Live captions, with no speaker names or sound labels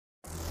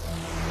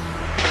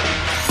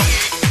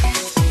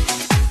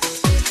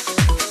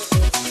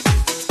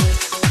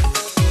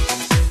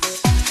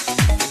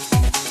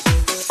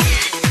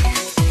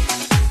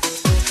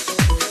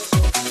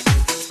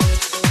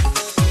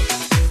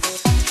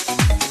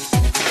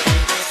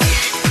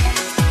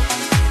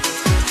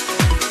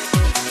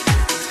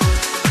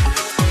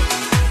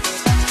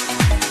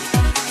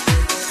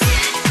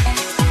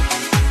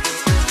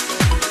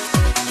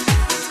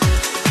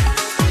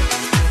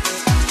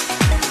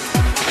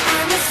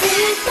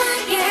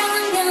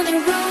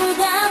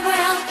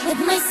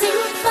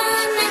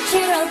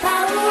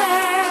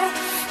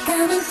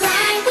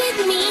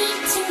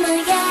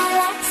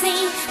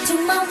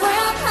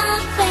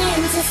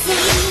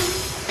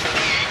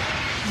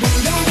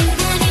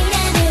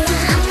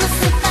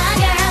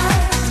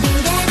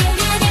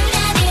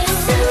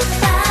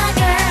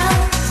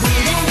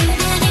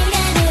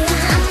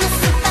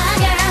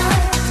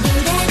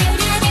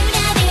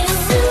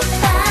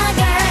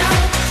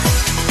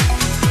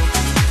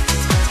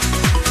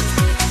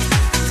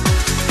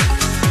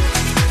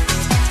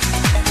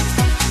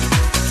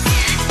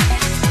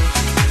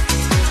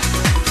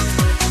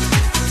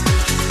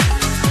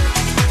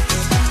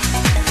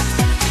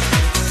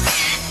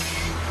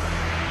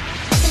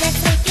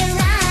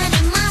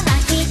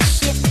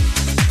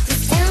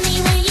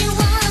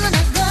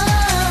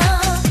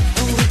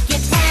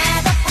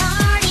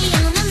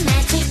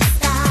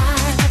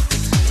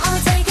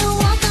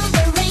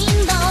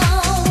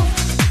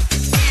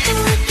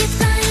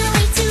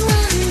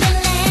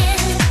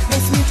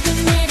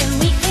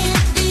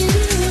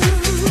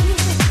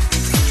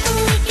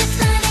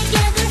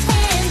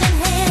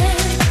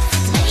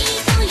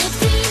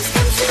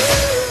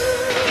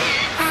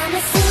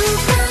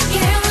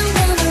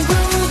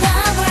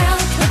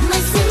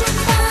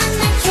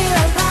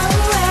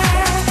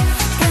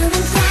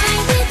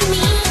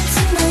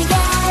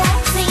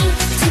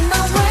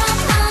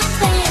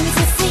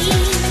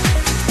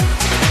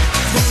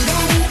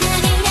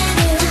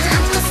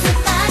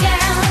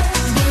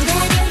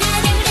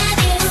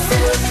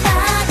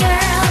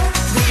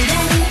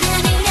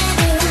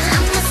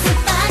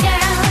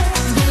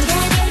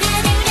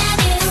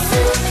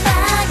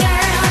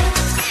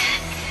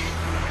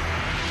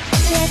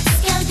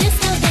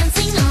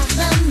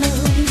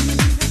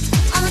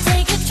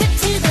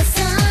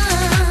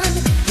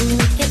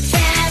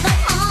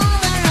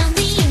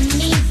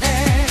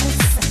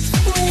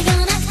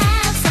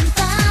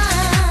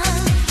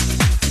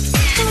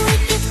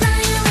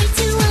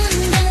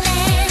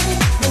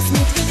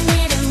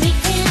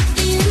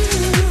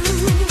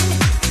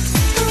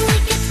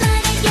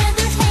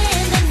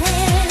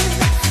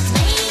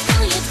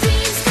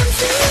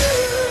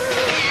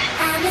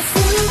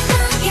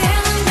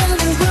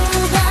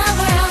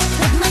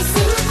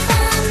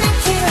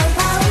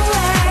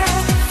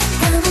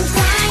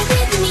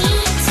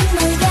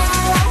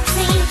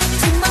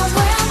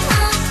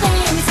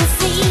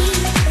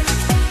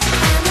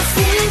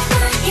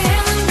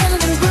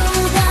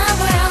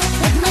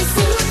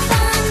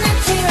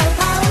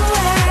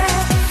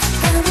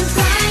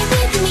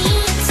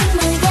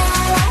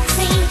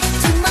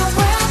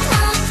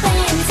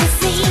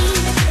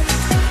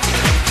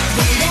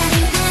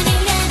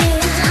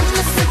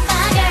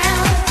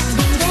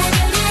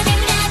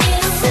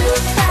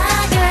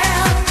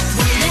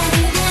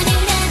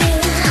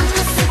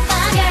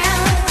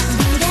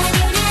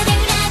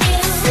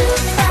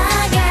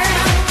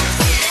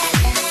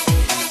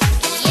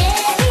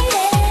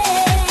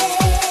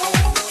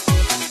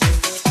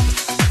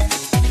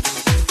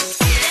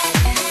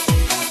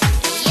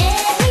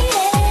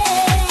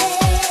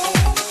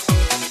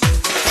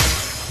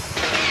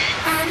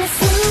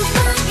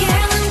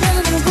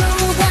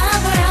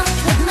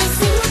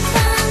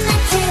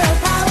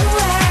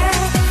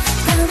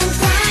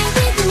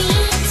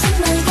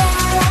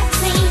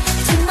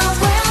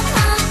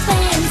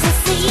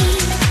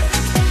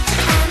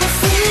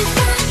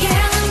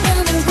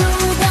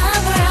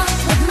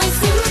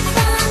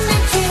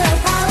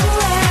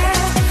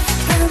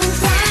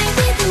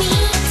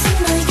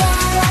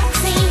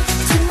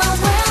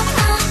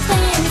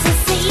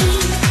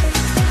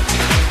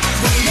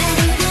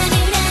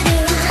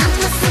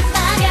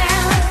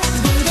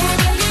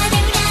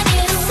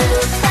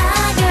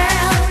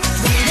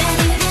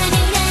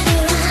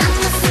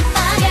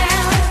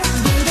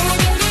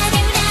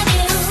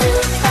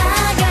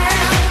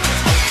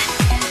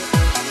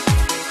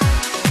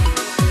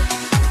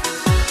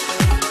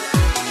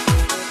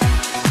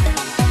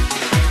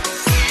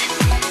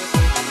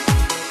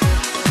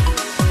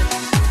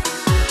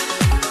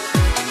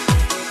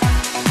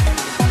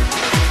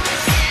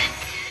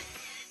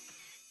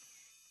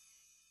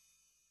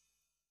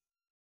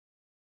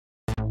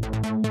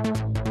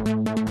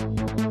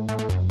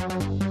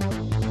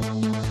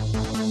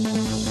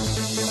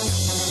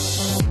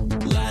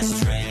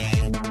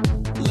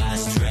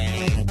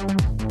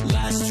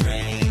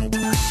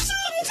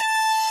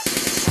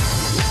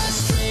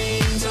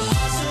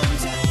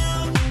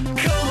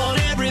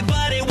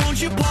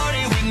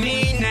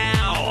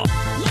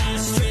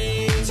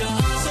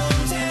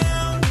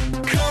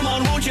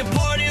you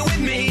party with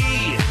me?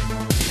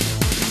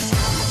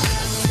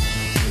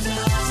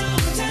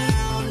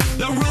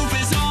 The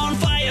roof is on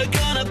fire,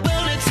 gonna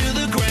burn it to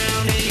the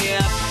ground, yeah.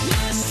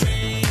 Last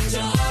train to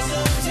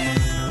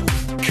Awesometown.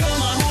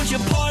 Come on, won't you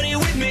party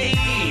with me?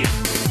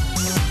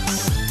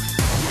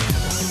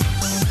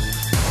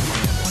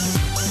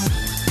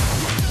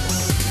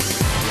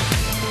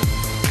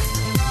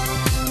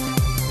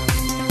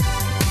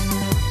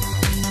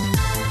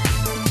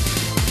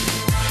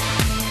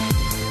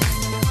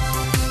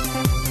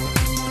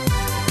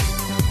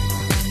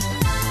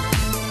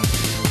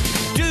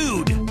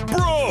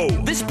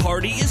 This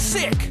party is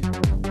sick.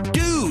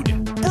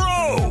 Dude,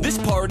 bro, this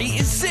party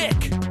is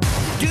sick.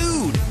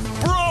 Dude,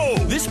 bro,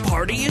 this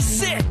party is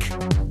sick.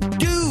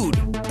 Dude,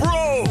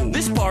 bro,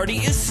 this party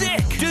is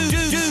sick. Dude,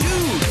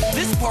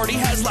 this party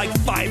has like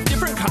 5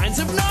 different kinds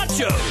of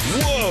nachos.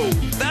 Whoa,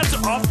 that's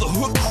off the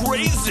hook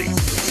crazy.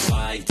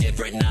 5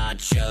 different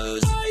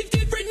nachos. 5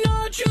 different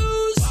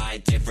nachos.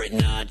 5 different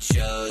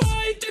nachos.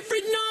 5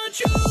 different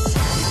nachos.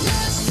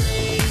 Last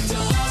train to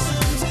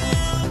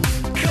Awesometown.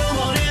 Come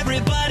on,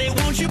 everybody,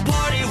 won't you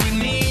party with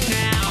me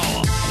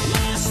now?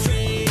 Last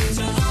train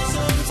to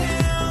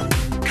Awesometown.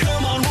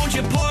 Come on, won't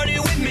you party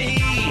with me?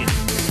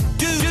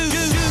 Do.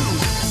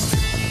 Last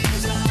train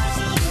to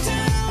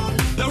Awesometown.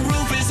 The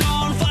roof is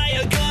on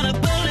fire, gonna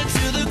burn it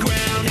to the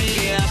ground,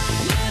 yeah.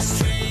 Last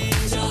train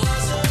to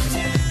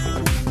Awesometown.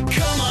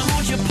 Come on,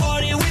 won't you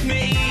party with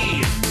me?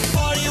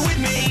 Party with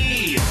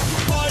me.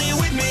 Party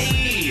with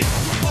me.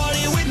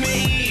 Party with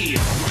me.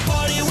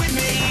 Party with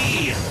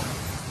me.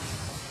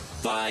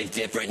 5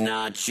 different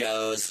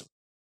nachos.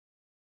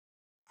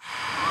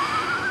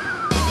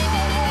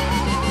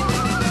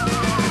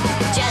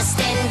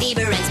 Justin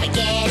Bieber and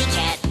Spaghetti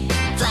Cat,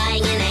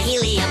 flying in a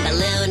helium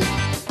balloon,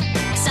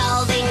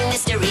 solving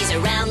mysteries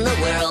around the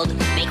world.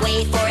 Make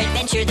way for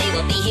adventure, they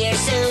will be here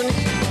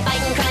soon.